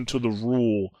exception to the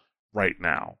rule right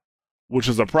now, which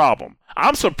is a problem.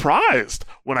 I'm surprised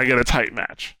when I get a tight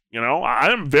match.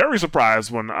 I am very surprised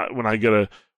when I get a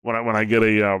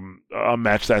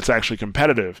match that's actually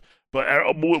competitive.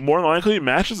 But more than likely,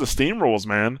 matches the steamrolls,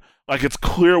 man. Like, it's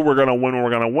clear we're gonna win when we're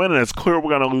gonna win, and it's clear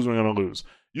we're gonna lose when we're gonna lose.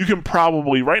 You can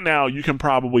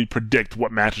probably predict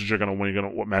what matches you're gonna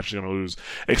win, what matches you're gonna lose.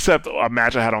 Except a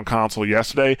match I had on console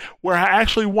yesterday where I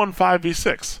actually won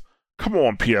 5v6. Come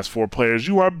on, PS4 players,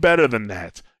 you are better than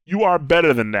that. You are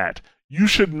better than that. You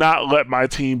should not let my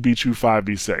team beat you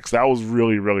 5v6. That was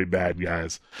really, really bad,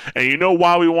 guys. And you know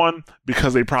why we won?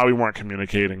 Because they probably weren't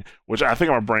communicating, which I think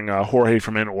I'm going to bring Jorge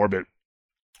from In Orbit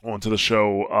onto the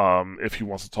show if he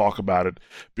wants to talk about it.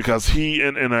 Because he,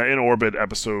 in an In Orbit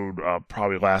episode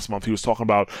probably last month, he was talking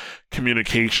about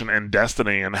communication and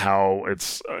Destiny and how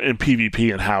it's in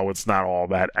PvP and how it's not all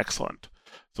that excellent.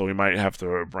 So we might have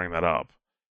to bring that up.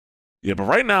 Yeah, but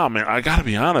right now, man, I gotta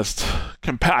be honest.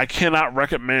 I cannot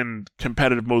recommend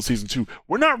competitive mode season 2.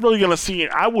 We're not really gonna see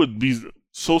it. I would be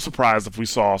so surprised if we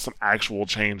saw some actual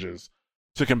changes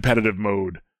to competitive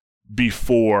mode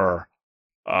before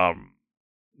the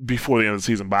end of the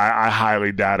season. But I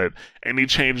highly doubt it. Any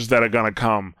changes that are gonna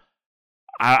come,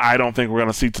 I don't think we're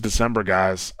gonna see to December,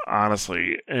 guys.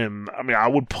 Honestly, and I mean, I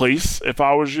would place if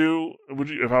I was you.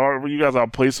 If I were you guys,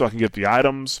 I'd place so I can get the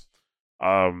items.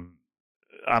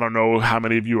 I don't know how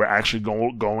many of you are actually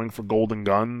going for golden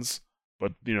guns,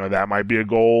 but that might be a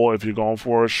goal. If you're going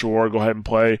for it, sure, go ahead and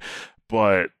play.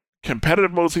 But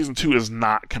competitive mode season 2 is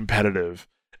not competitive,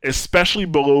 especially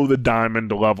below the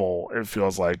diamond level. It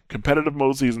feels like competitive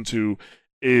mode season 2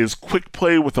 is quick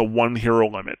play with a 1 hero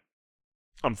limit.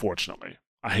 Unfortunately,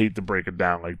 I hate to break it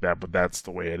down like that, but that's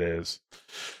the way it is.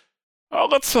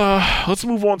 Let's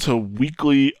move on to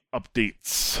weekly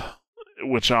updates,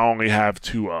 which I only have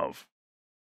 2 of.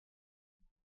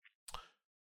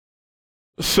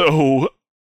 So,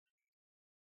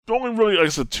 only really, like I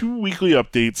said, 2 weekly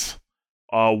updates.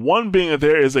 One being that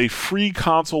there is a free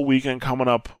console weekend coming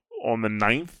up on the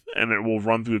 9th, and it will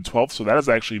run through the 12th. So that is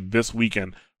actually this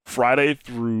weekend, Friday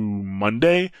through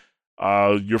Monday.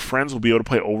 Your friends will be able to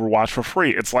play Overwatch for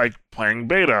free. It's like playing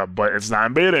beta, but it's not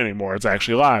in beta anymore. It's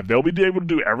actually live. They'll be able to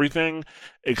do everything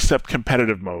except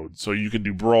competitive mode. So you can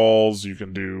do brawls, you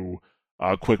can do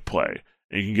quick play,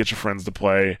 and you can get your friends to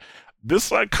play. This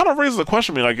kind of raises the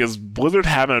question to me, is Blizzard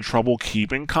having trouble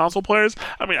keeping console players?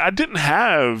 I mean, I didn't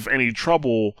have any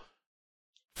trouble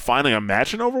finding a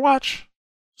match in Overwatch,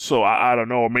 so I don't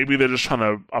know. Maybe they're just trying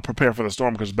to prepare for the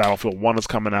storm because Battlefield 1 is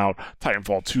coming out,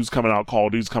 Titanfall 2 is coming out, Call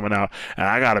of Duty's coming out, and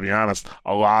I gotta be honest,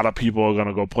 a lot of people are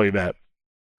gonna go play that.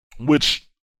 Which,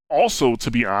 also, to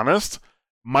be honest,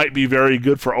 might be very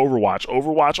good for Overwatch.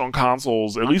 Overwatch on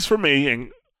consoles, at least for me,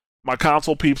 and my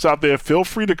console peeps out there, feel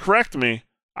free to correct me.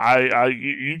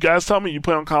 You guys tell me you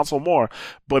play on console more,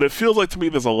 but it feels like to me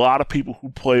there's a lot of people who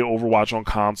play Overwatch on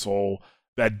console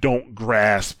that don't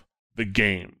grasp the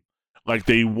game. Like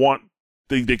they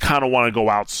kind of want to go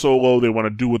out solo. They want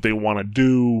to do what they want to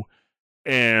do,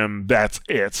 and that's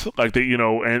it. Like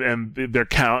and they're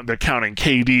counting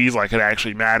KDs like it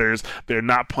actually matters. They're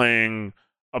not playing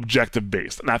objective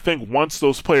based. And I think once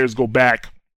those players go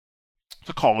back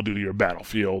to Call of Duty or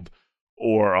Battlefield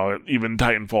or even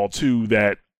Titanfall 2,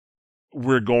 that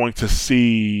we're going to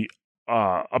see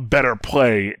a better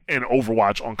play in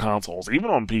Overwatch on consoles, even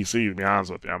on PC, to be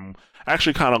honest with you. I'm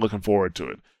actually kind of looking forward to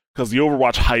it, because the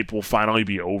Overwatch hype will finally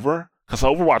be over. Because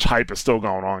Overwatch hype is still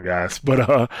going on, guys. But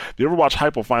the Overwatch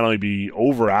hype will finally be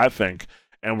over, I think,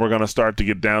 and we're going to start to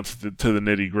get down to the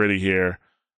nitty-gritty here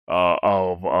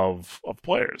of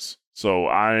players. So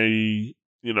I'm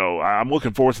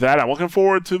looking forward to that. I'm looking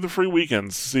forward to the free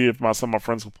weekends to see if some of my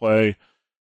friends will play.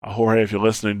 Jorge, if you're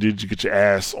listening, did you get your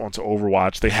ass onto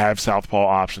Overwatch? They have Southpaw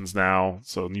options now,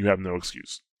 so you have no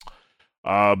excuse.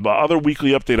 But other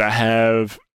weekly update I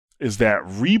have is that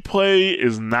Replay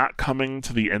is not coming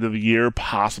to the end of the year,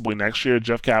 possibly next year.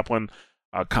 Jeff Kaplan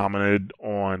commented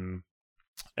on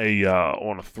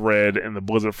a thread in the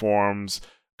Blizzard forums,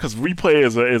 because Replay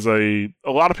is a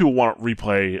lot of people want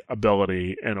Replay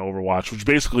ability in Overwatch, which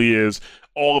basically is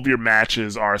all of your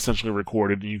matches are essentially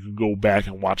recorded, and you can go back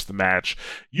and watch the match,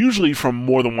 usually from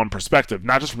more than one perspective,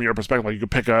 not just from your perspective. Like you can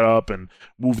pick it up and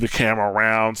move the camera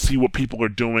around, see what people are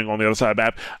doing on the other side of the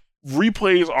map.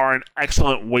 Replays are an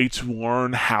excellent way to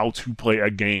learn how to play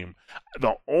a game.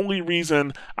 The only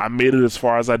reason I made it as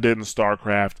far as I did in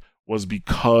StarCraft was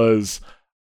because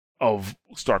of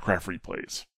StarCraft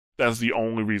replays. That's the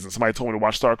only reason. Somebody told me to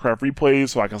watch StarCraft replays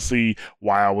so I can see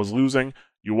why I was losing.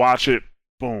 You watch it,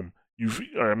 boom.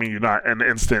 You're not an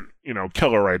instant,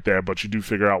 killer right there, but you do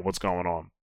figure out what's going on.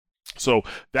 So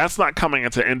that's not coming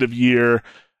into end of year,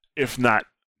 if not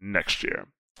next year.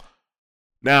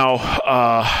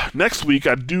 Now, next week,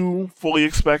 I do fully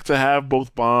expect to have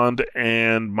both Bond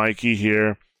and Mikey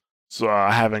here. So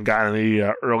I haven't gotten any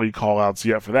early call-outs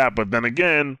yet for that. But then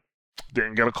again,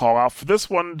 didn't get a call-out for this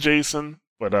one, Jason.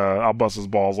 But I'll bust his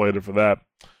balls later for that.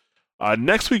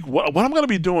 Next week, what I'm going to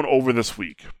be doing over this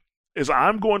week is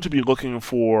I'm going to be looking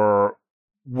for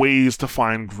ways to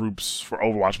find groups for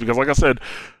Overwatch. Because like I said,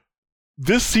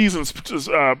 this season,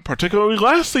 particularly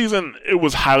last season, it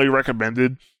was highly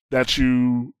recommended that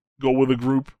you go with a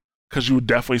group, because you would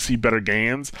definitely see better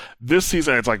gains. This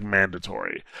season, it's like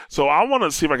mandatory. So I want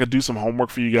to see if I could do some homework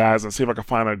for you guys and see if I can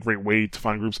find a great way to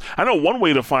find groups. I know one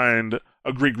way to find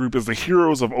a great group is the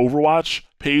Heroes of Overwatch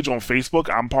page on Facebook.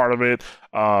 I'm part of it.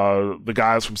 The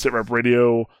guys from SitRep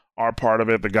Radio are part of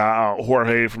it. The guy,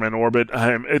 Jorge from In Orbit.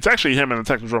 It's actually him and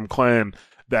the Technodrome clan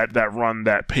that run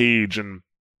that page. And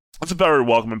it's a very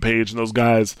welcoming page. And those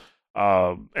guys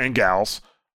and gals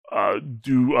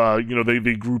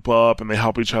they group up and they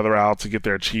help each other out to get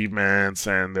their achievements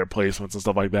and their placements and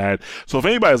stuff like that. So if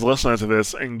anybody's listening to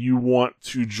this and you want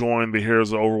to join the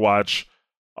Heroes of Overwatch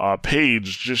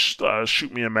page, just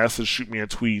shoot me a message, shoot me a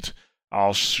tweet.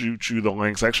 I'll shoot you the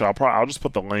links. Actually, I'll just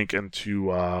put the link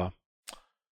into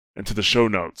the show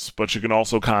notes. But you can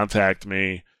also contact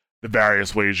me, the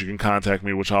various ways you can contact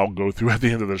me, which I'll go through at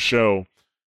the end of the show.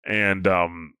 And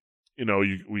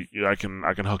I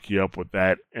can hook you up with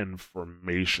that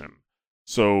information.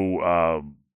 So,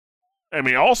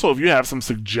 also if you have some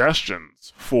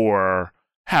suggestions for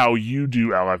how you do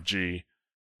LFG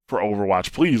for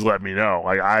Overwatch, please let me know.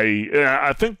 Like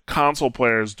I think console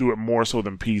players do it more so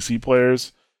than PC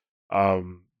players.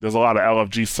 There's a lot of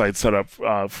LFG sites set up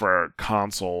for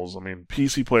consoles.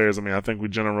 PC players. I think we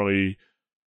generally.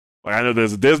 Like I know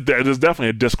there's definitely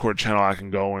a Discord channel I can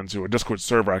go into, a Discord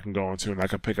server I can go into, and I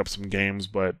can pick up some games.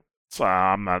 But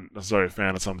I'm not necessarily a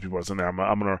fan of some people that's in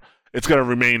there. It's gonna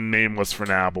remain nameless for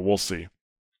now, but we'll see.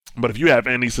 But if you have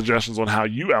any suggestions on how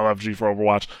you LFG for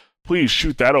Overwatch, please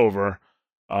shoot that over.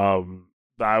 I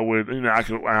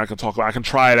can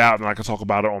try it out and I can talk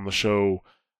about it on the show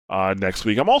next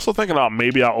week. I'm also thinking about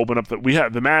maybe I'll open up we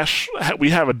have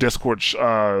a Discord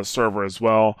server as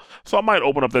well, so I might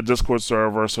open up that Discord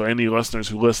server. So any listeners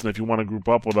who listen, if you want to group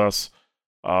up with us,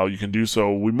 you can do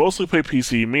so. We mostly play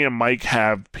PC. Me and Mike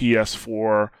have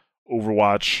PS4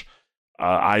 Overwatch.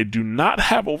 I do not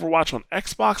have Overwatch on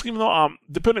Xbox, even though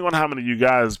depending on how many of you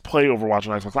guys play Overwatch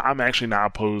on Xbox, I'm actually not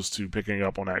opposed to picking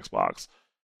up on Xbox.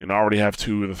 I already have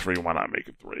 2 of the 3. Why not make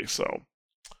it 3? So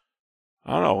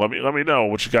I don't know. Let me know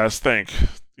what you guys think.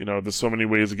 there's so many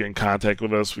ways to get in contact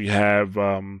with us. We have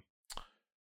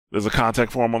there's a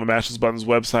contact form on the Mash Those Buttons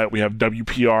website. We have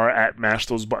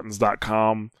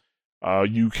WPR@mashthosebuttons.com.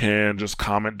 You can just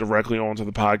comment directly onto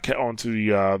the podcast, onto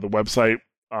the website,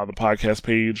 the podcast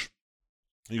page.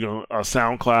 You can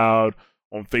SoundCloud,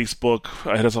 on Facebook,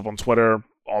 hit us up on Twitter.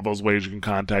 All those ways you can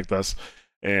contact us,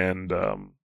 and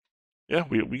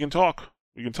we can talk.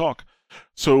 We can talk.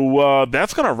 So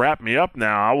that's going to wrap me up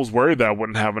now. I was worried that I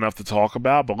wouldn't have enough to talk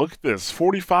about, but look at this,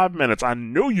 45 minutes. I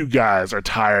know you guys are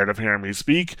tired of hearing me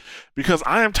speak because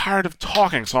I am tired of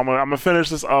talking. So I'm going to finish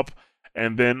this up,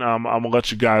 and then I'm going to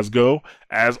let you guys go.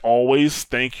 As always,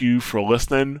 thank you for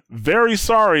listening. Very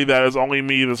sorry that it's only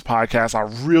me, this podcast. I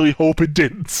really hope it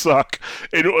didn't suck.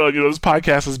 This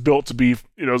podcast is built to be,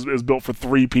 is built for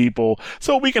 3 people,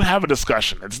 so we can have a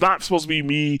discussion. It's not supposed to be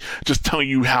me just telling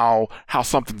you how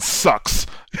something sucks,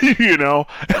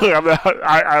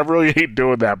 I really hate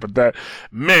doing that, but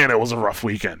it was a rough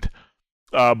weekend.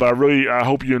 But I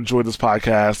hope you enjoyed this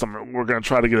podcast. We're going to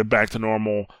try to get it back to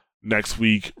normal next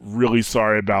week. Really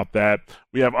sorry about that.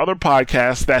 We have other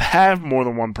podcasts that have more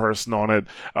than one person on it.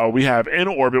 We have In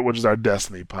Orbit, which is our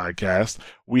Destiny podcast.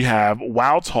 We have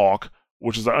WoW Talk,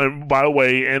 which is, by the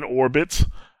way, In Orbit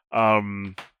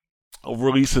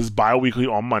releases bi-weekly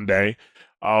on Monday.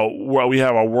 We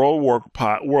have our World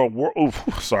of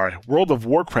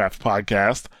Warcraft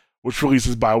podcast, which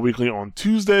releases bi-weekly on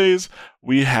Tuesdays.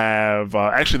 We have,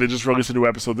 they just released a new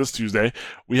episode this Tuesday.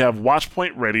 We have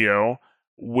Watchpoint Radio,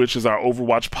 which is our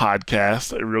Overwatch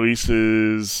podcast. It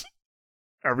releases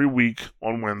every week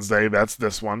on Wednesday. That's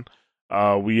this one.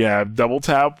 We have Double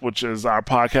Tap, which is our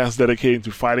podcast dedicated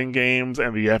to fighting games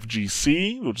and the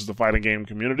FGC, which is the fighting game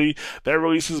community. That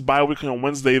releases bi-weekly on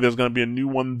Wednesday. There's going to be a new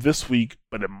one this week,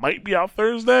 but it might be out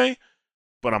Thursday.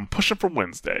 But I'm pushing for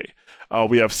Wednesday.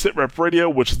 We have Sit Rep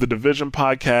Radio, which is the Division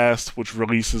podcast, which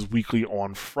releases weekly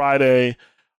on Friday.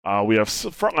 We have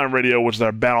Frontline Radio, which is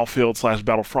our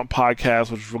Battlefield/Battlefront podcast,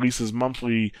 which releases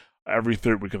monthly every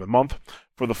 3rd week of the month.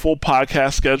 For the full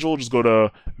podcast schedule, just go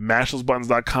to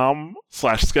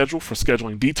mashthosebuttons.com/schedule for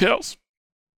scheduling details.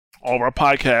 All of our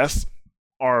podcasts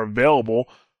are available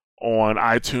on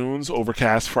iTunes,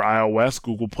 Overcast for iOS,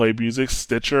 Google Play Music,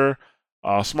 Stitcher,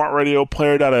 Smart Radio,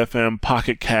 Player.fm,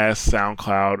 Pocket Cast,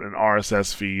 SoundCloud, and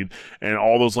RSS feed. And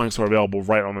all those links are available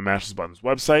right on the Mash Those Buttons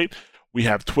website. We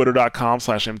have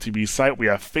twitter.com/MTB site. We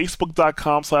have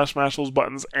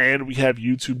facebook.com/mashthosebuttons. And we have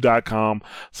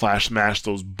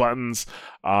youtube.com/mashthosebuttons.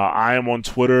 I am on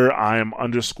Twitter. I am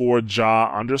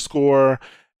 _Ja_.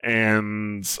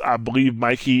 And I believe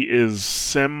Mikey is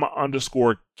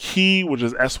sim_key, which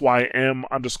is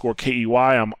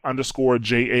SYM_KEY. I'm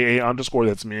 _JAA_.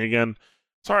 That's me again.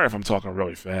 Sorry if I'm talking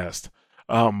really fast.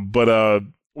 But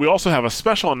we also have a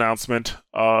special announcement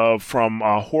from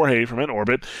Jorge from In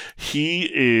Orbit.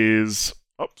 He is...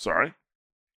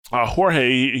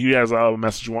 Jorge, he has a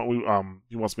message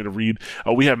he wants me to read.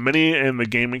 We have many in the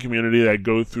gaming community that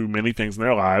go through many things in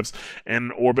their lives.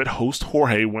 And Orbit host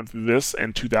Jorge went through this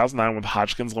in 2009 with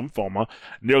Hodgkin's lymphoma.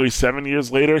 Nearly 7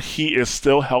 years later, he is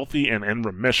still healthy and in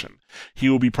remission. He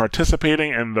will be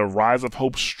participating in the Rise of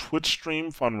Hope's Twitch stream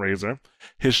fundraiser.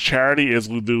 His charity is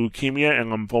the Leukemia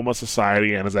and Lymphoma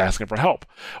Society and is asking for help.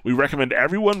 We recommend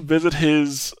everyone visit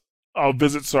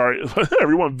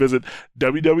everyone visit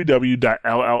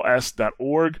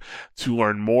www.lls.org to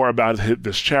learn more about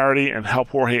this charity and help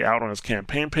Jorge out on his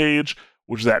campaign page,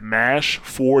 which is at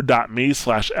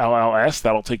mash4.me/LLS.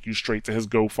 That'll take you straight to his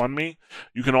GoFundMe.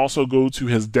 You can also go to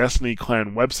his Destiny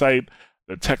Clan website,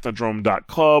 the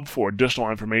technodrome.club, for additional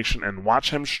information and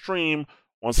watch him stream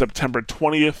on September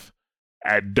 20th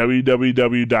at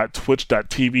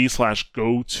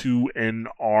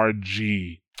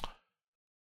www.twitch.tv/go2nrg.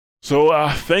 So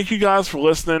thank you guys for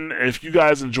listening. If you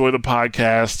guys enjoy the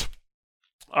podcast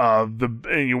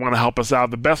and you want to help us out,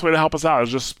 the best way to help us out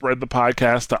is just spread the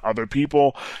podcast to other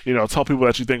people. Tell people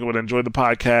that you think would enjoy the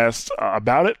podcast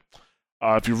about it.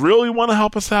 If you really want to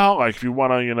help us out, like if you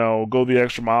want to, go the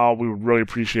extra mile, we would really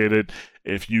appreciate it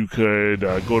if you could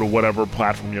go to whatever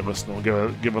platform you're listening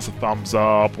to, give us a thumbs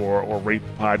up or rate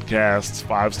the podcasts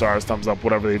 5 stars, thumbs up,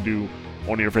 whatever they do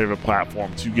on your favorite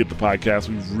platform to get the podcast.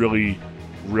 We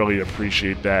really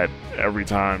appreciate that every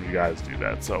time you guys do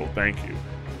that, so thank you.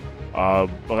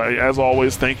 But as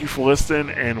always, thank you for listening,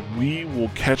 and we will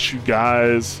catch you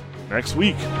guys next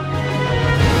week.